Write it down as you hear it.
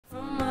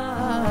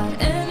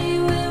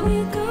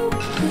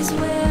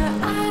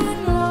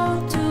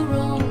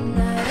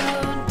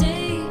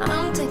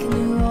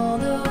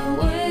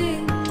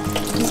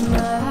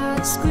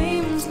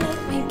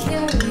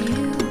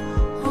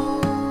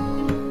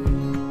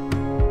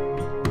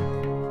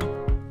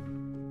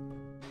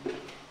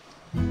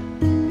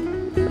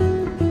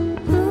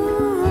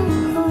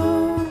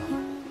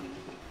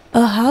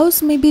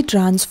house may be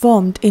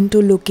transformed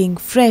into looking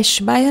fresh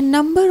by a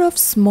number of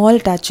small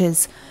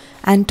touches.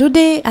 And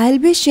today I'll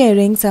be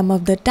sharing some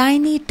of the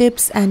tiny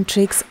tips and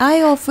tricks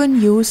I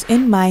often use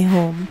in my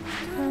home.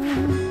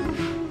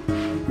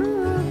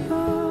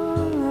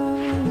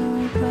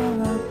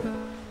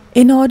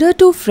 In order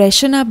to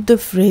freshen up the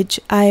fridge,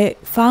 I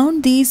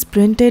found these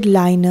printed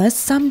liners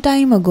some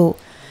time ago,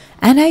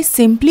 and I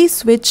simply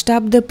switched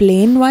up the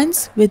plain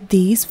ones with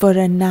these for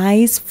a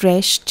nice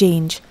fresh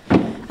change.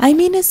 I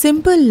mean, a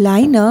simple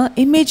liner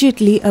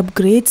immediately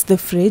upgrades the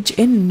fridge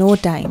in no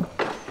time.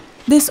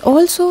 This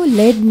also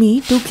led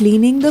me to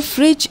cleaning the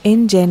fridge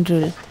in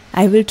general.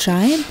 I will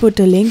try and put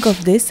a link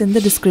of this in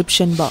the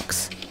description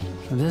box.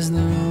 There's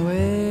no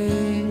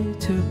way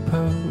to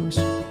pose.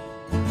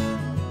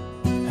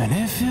 And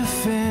if you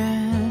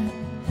feel,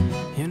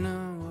 you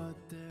know what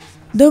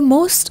the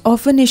most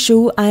often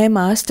issue I am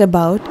asked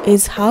about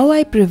is how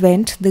I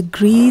prevent the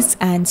grease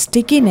and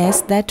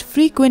stickiness that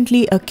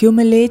frequently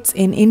accumulates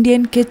in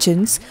Indian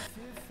kitchens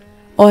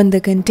on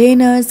the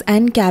containers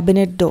and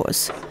cabinet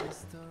doors.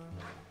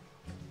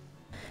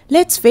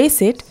 Let's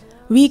face it,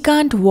 we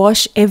can't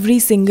wash every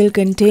single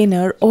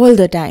container all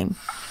the time.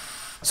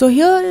 So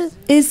here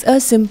is a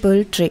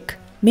simple trick.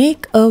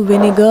 Make a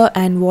vinegar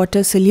and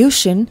water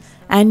solution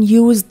and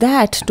use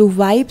that to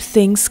wipe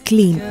things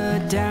clean.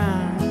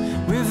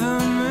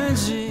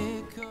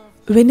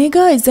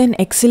 Vinegar is an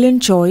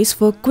excellent choice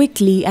for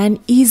quickly and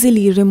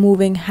easily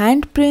removing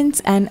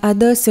handprints and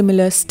other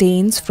similar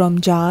stains from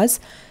jars,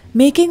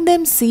 making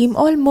them seem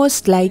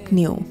almost like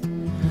new.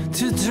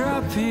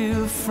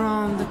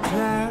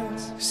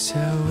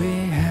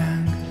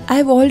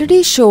 I've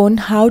already shown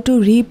how to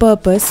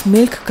repurpose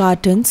milk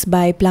cartons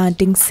by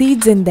planting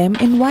seeds in them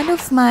in one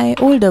of my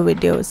older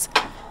videos.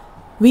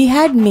 We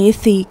had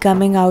methi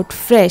coming out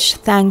fresh,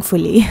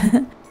 thankfully.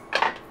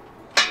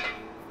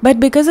 But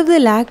because of the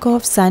lack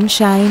of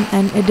sunshine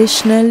and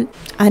additional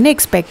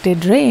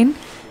unexpected rain,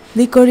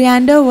 the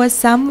coriander was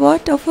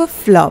somewhat of a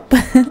flop.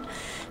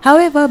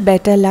 However,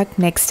 better luck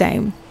next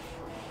time.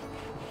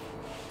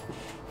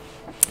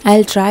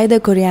 I'll try the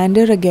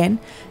coriander again,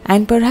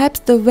 and perhaps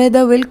the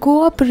weather will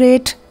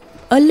cooperate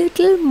a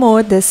little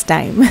more this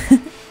time.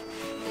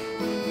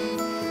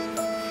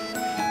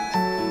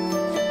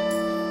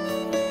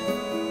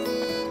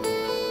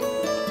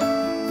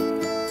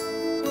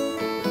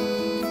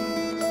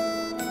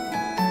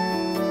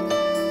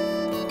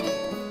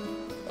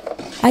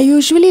 I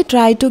usually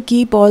try to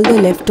keep all the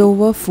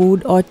leftover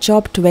food or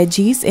chopped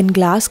veggies in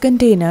glass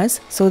containers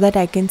so that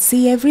I can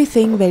see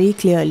everything very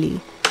clearly.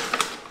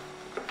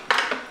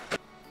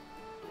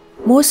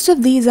 Most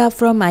of these are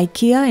from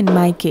IKEA in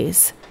my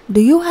case. Do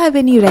you have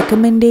any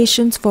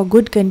recommendations for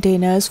good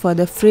containers for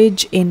the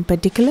fridge in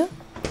particular?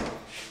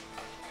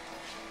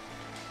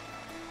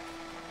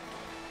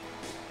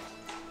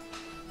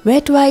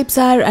 Wet wipes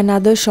are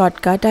another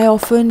shortcut I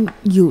often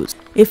use.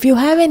 If you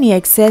have any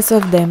excess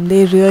of them,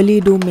 they really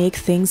do make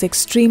things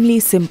extremely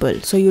simple,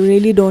 so you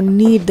really don't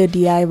need the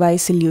DIY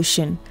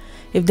solution.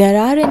 If there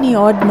are any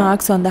odd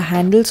marks on the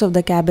handles of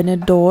the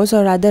cabinet doors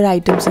or other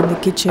items in the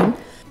kitchen,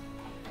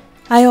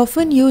 I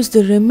often use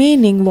the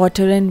remaining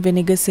water and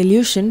vinegar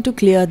solution to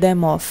clear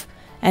them off.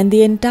 And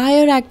the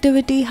entire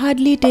activity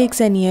hardly takes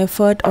any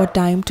effort or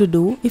time to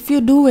do if you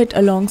do it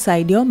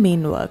alongside your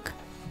main work.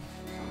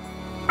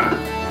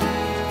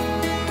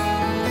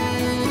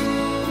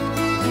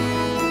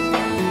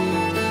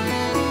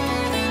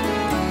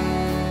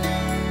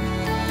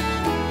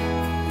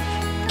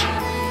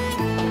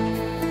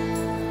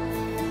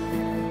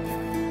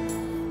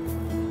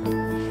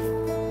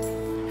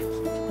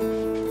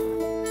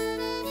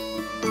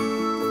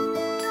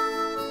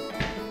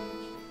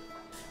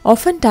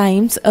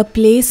 Oftentimes, a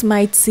place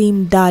might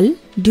seem dull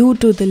due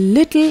to the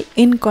little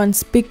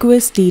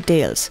inconspicuous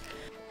details.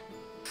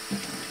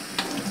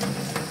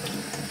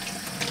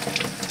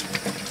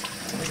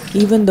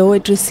 Even though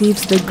it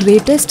receives the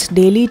greatest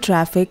daily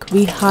traffic,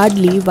 we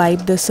hardly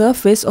wipe the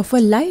surface of a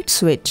light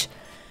switch.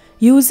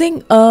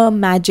 Using a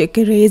magic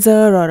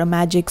eraser or a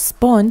magic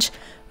sponge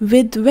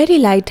with very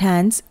light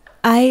hands,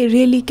 I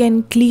really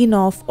can clean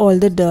off all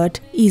the dirt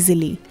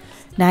easily.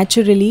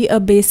 Naturally, a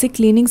basic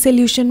cleaning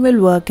solution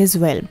will work as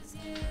well.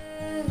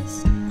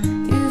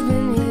 You've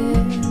been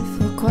here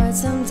for quite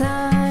some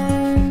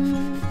time,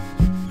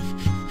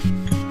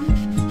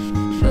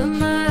 but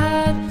my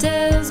heart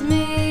tells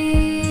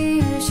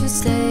me you should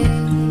stay a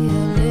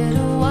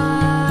little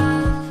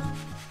while.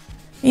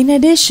 In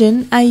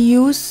addition, I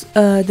use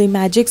the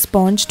magic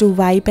sponge to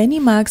wipe any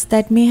marks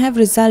that may have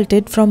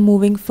resulted from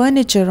moving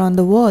furniture on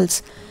the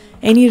walls.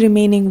 Any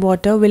remaining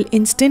water will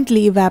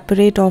instantly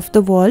evaporate off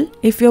the wall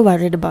if you're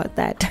worried about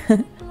that.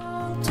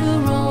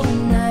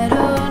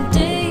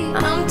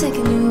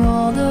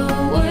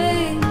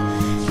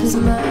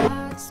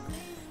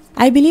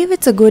 I believe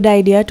it's a good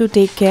idea to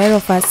take care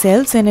of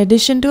ourselves in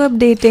addition to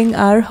updating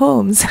our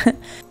homes.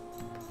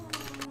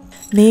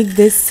 Make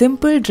this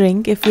simple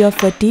drink if you're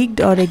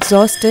fatigued or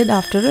exhausted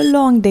after a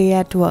long day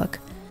at work.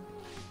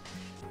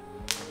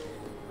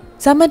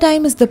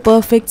 Summertime is the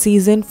perfect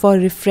season for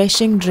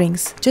refreshing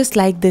drinks, just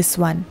like this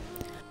one.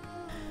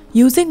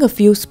 Using a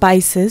few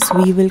spices,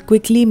 we will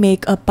quickly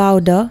make a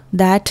powder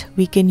that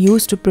we can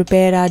use to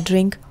prepare our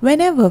drink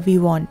whenever we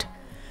want.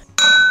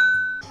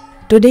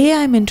 Today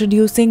I am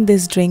introducing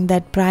this drink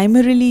that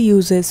primarily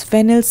uses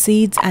fennel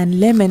seeds and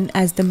lemon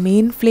as the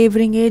main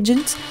flavoring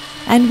agents,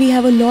 and we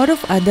have a lot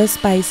of other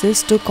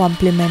spices to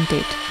complement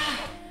it.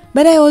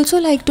 But I also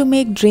like to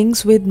make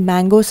drinks with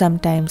mango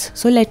sometimes,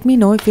 so let me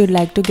know if you'd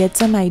like to get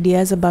some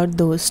ideas about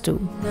those too.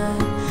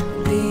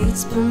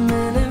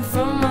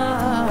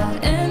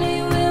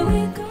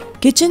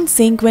 Kitchen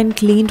sink when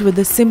cleaned with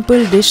a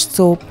simple dish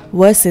soap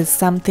versus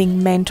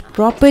something meant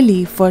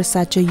properly for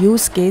such a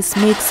use case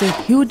makes a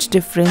huge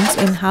difference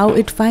in how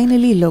it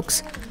finally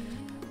looks.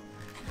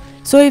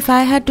 So if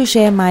I had to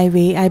share my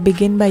way, I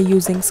begin by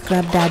using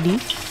Scrub Daddy.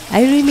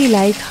 I really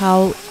like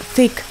how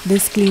thick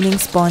this cleaning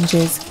sponge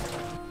is.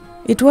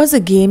 It was a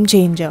game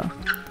changer.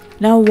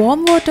 Now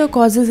warm water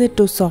causes it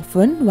to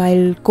soften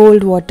while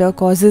cold water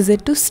causes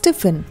it to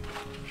stiffen.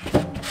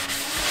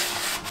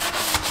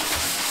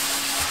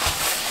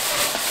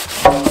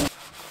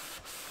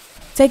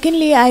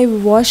 Secondly, I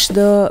wash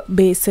the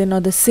basin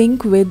or the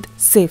sink with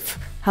Cif.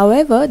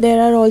 However,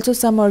 there are also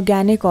some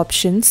organic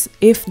options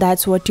if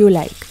that's what you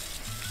like.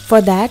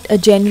 For that, a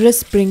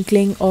generous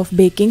sprinkling of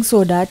baking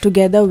soda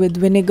together with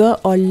vinegar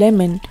or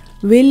lemon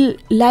will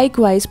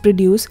likewise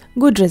produce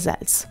good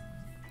results.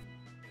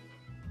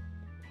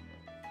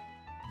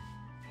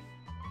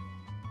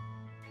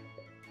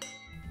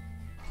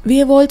 We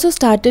have also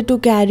started to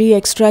carry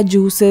extra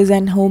juices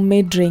and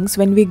homemade drinks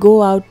when we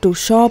go out to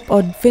shop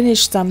or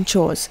finish some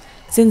chores,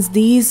 since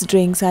these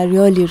drinks are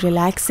really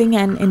relaxing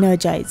and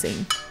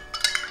energizing.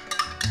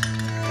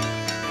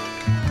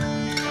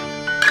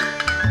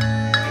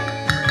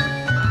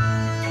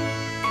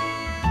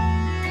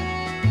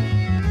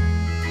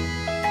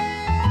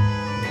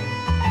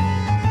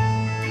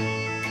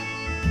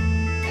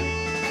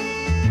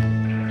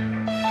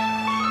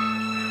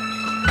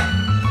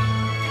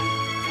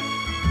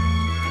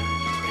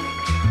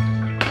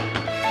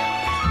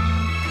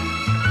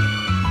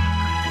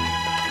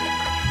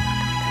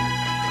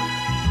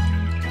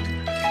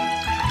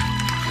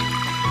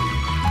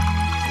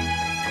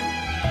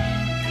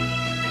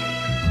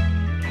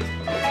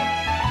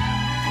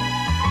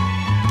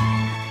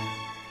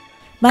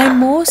 My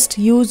most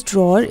used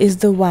drawer is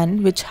the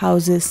one which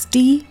houses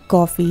tea,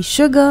 coffee,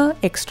 sugar,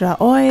 extra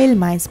oil,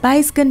 my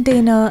spice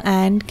container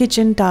and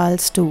kitchen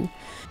towels too.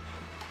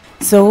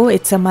 So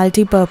it's a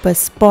multi-purpose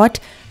spot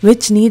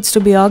which needs to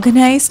be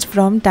organized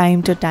from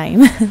time to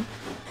time.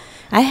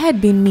 I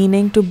had been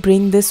meaning to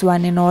bring this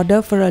one in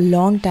order for a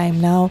long time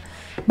now,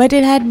 but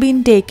it had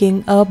been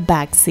taking a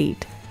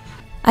backseat.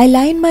 I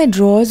line my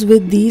drawers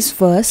with these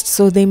first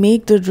so they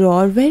make the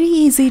drawer very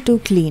easy to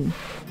clean.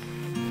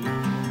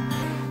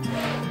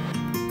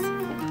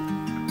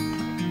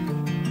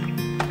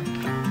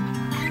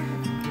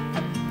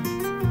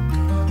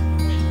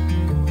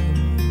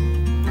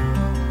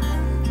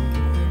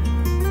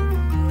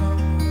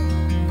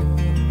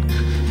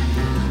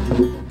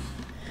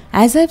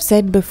 As I've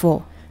said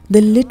before,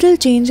 the little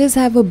changes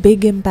have a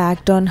big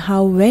impact on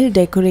how well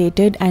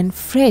decorated and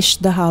fresh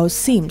the house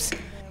seems.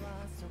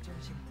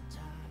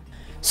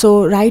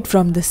 So right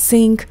from the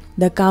sink,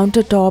 the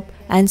countertop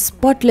and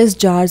spotless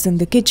jars in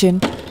the kitchen,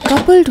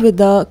 coupled with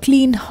a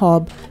clean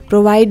hob,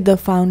 provide the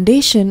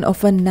foundation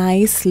of a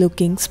nice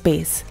looking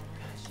space.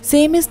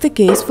 Same is the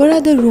case for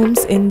other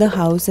rooms in the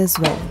house as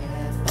well.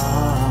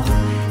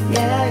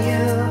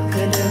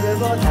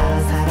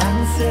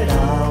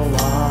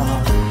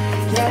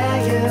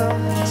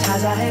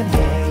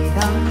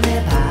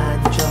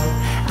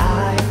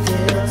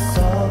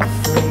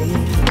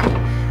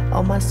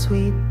 Oh my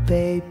sweet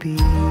baby.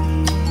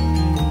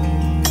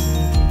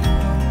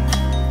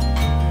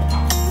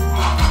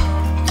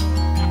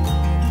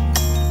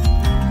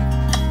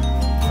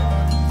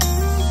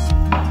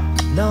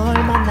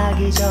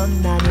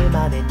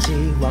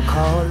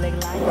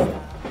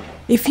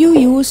 If you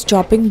use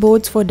chopping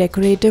boards for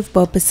decorative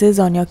purposes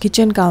on your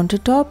kitchen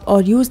countertop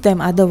or use them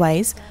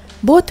otherwise,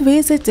 both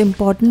ways it's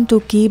important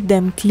to keep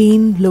them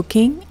clean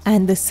looking,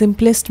 and the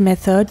simplest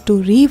method to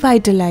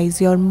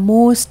revitalize your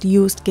most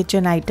used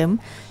kitchen item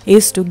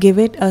is to give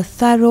it a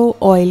thorough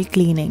oil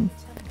cleaning.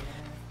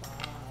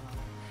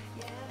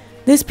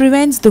 This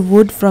prevents the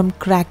wood from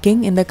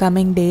cracking in the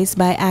coming days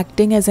by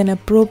acting as an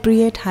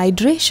appropriate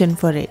hydration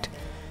for it.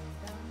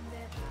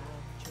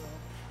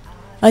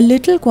 A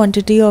little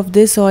quantity of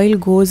this oil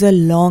goes a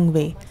long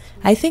way.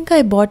 I think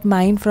I bought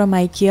mine from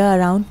IKEA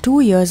around 2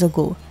 years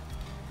ago.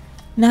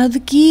 Now the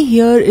key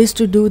here is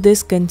to do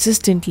this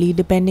consistently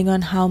depending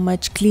on how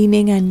much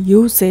cleaning and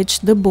usage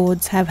the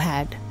boards have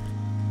had.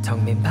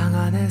 정민방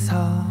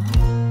안에서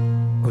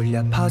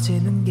울려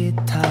퍼지는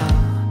기타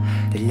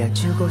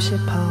들려주고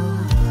싶어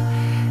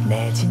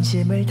내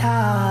진심을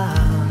다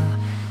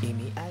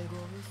이미 알고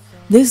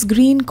있어. This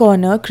green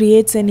corner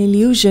creates an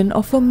illusion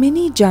of a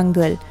mini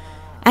jungle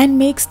and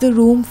makes the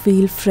room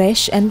feel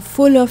fresh and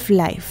full of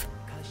life.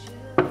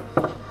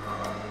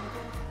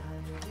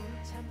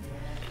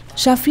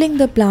 Shuffling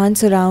the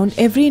plants around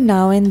every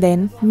now and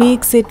then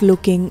makes it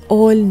looking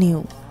all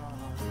new.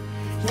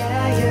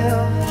 Yeah, you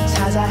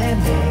찾아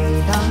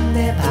헤매던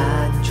내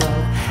반쪽.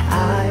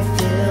 I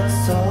feel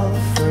so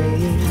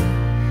free.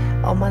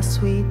 Oh my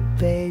sweet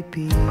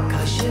baby.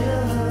 'Cause you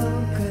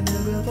그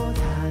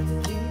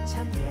누구보다는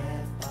참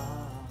예뻐.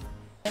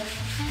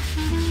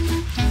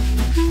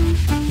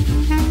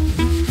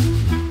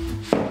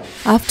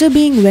 After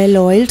being well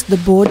oiled, the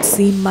boards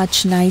seem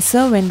much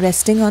nicer when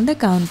resting on the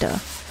counter.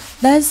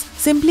 Thus,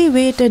 simply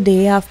wait a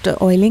day after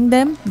oiling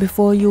them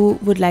before you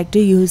would like to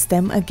use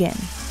them again.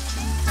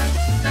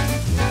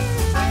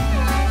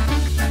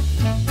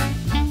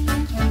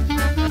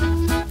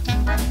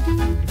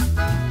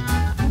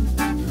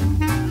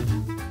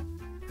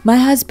 My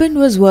husband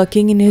was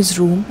working in his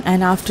room,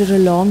 and after a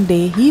long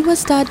day, he was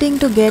starting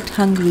to get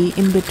hungry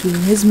in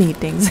between his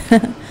meetings.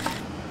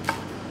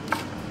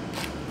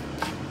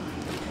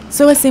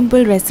 So a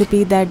simple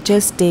recipe that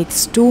just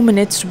takes 2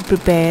 minutes to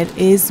prepare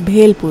is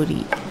bhel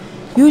puri.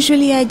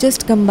 Usually I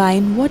just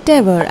combine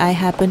whatever I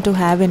happen to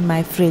have in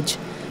my fridge,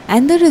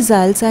 and the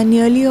results are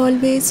nearly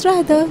always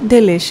rather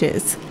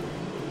delicious.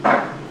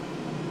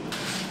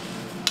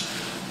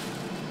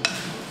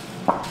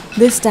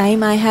 This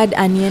time I had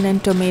onion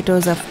and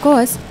tomatoes, of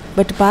course,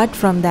 but apart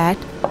from that,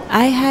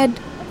 I had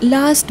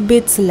last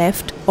bits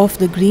left of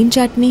the green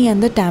chutney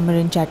and the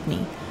tamarind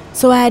chutney,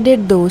 so I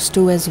added those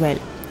two as well.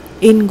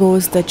 In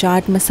goes the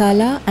chaat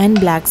masala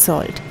and black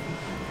salt.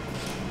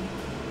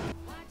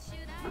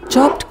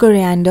 Chopped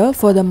coriander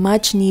for the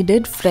much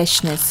needed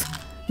freshness.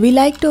 We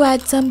like to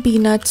add some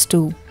peanuts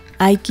too.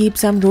 I keep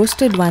some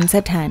roasted ones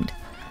at hand.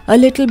 A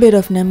little bit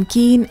of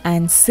namkeen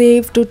and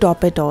save to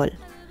top it all.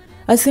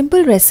 A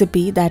simple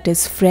recipe that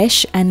is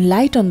fresh and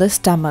light on the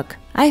stomach.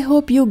 I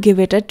hope you give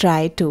it a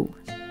try too.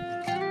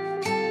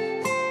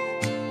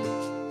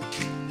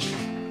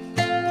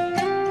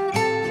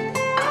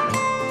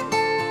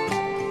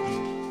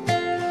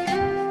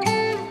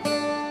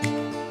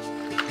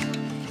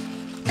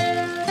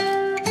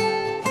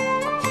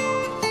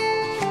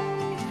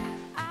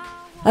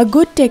 A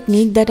good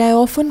technique that I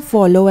often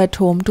follow at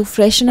home to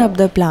freshen up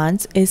the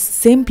plants is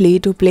simply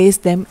to place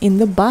them in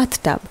the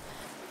bathtub.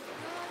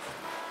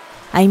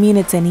 I mean,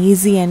 it's an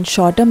easy and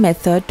shorter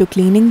method to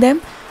cleaning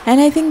them, and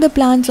I think the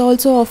plants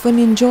also often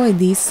enjoy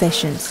these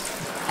sessions.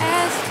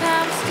 As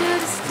time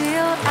stood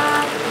still,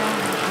 I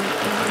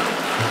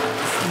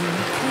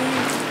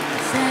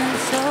and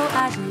so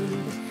I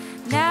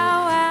did.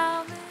 Now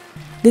I'm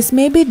This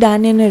may be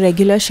done in a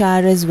regular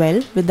shower as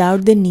well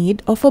without the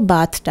need of a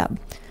bathtub.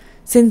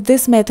 Since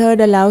this method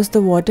allows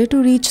the water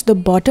to reach the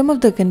bottom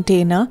of the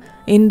container,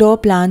 indoor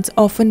plants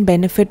often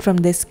benefit from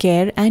this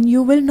care, and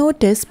you will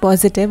notice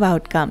positive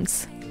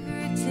outcomes.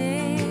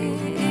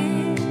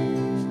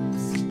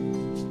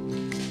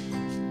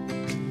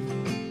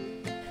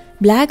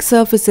 Black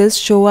surfaces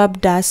show up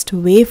dust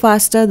way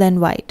faster than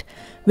white,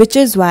 which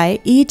is why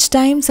each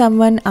time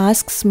someone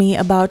asks me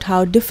about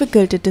how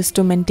difficult it is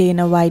to maintain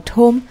a white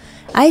home,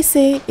 I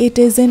say it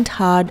isn't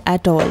hard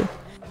at all.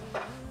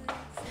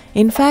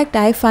 In fact,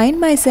 I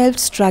find myself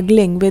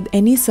struggling with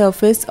any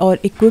surface or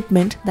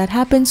equipment that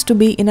happens to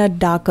be in a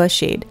darker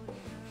shade,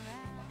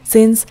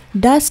 since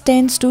dust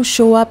tends to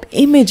show up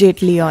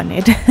immediately on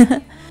it.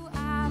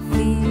 I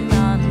feel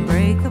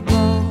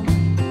unbreakable.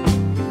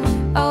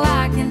 Oh,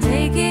 I can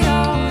take it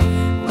all.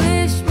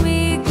 Wish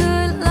me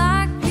good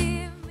luck.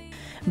 Give me.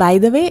 By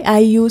the way, I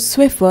use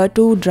Swiffer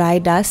to dry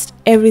dust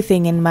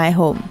everything in my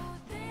home.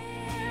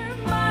 There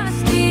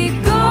must be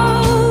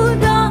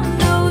gold on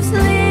those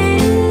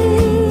lips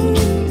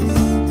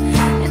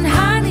and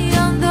honey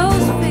on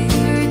those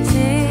fingertips.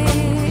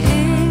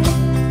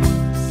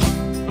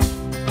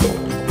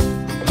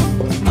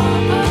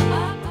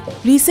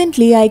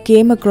 Recently, I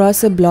came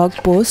across a blog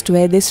post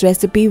where this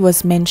recipe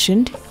was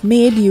mentioned,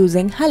 made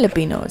using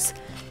jalapenos.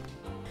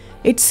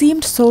 It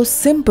seemed so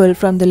simple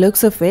from the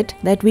looks of it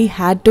that we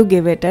had to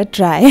give it a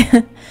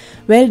try.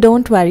 Well,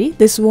 don't worry,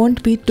 this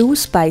won't be too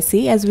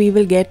spicy as we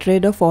will get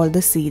rid of all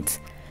the seeds.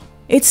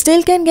 It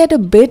still can get a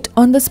bit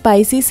on the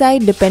spicy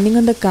side depending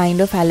on the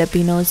kind of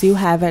jalapenos you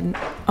have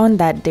on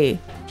that day.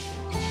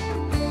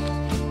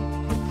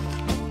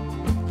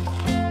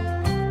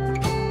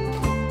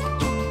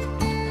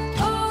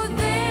 Oh,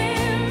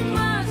 there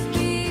must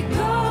be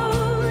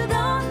gold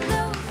on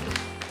those.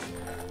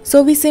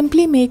 So we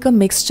simply make a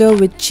mixture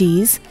with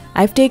cheese.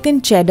 I've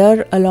taken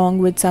cheddar along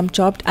with some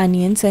chopped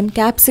onions, and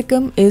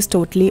capsicum is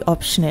totally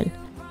optional.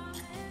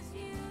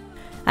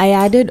 I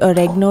added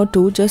oregano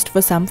too just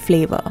for some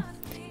flavor.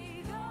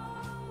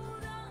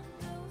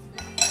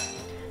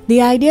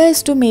 The idea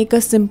is to make a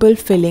simple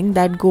filling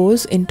that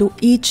goes into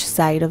each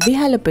side of the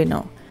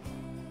jalapeno.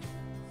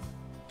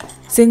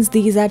 Since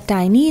these are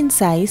tiny in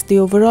size, the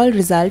overall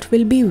result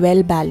will be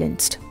well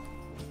balanced.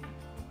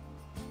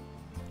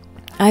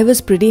 I was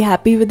pretty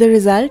happy with the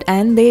result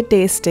and they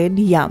tasted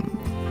yum.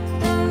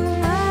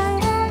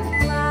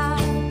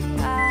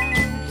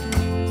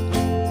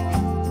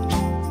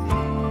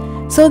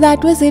 So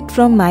that was it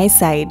from my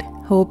side.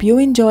 Hope you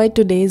enjoyed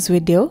today's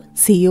video.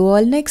 See you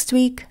all next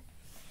week.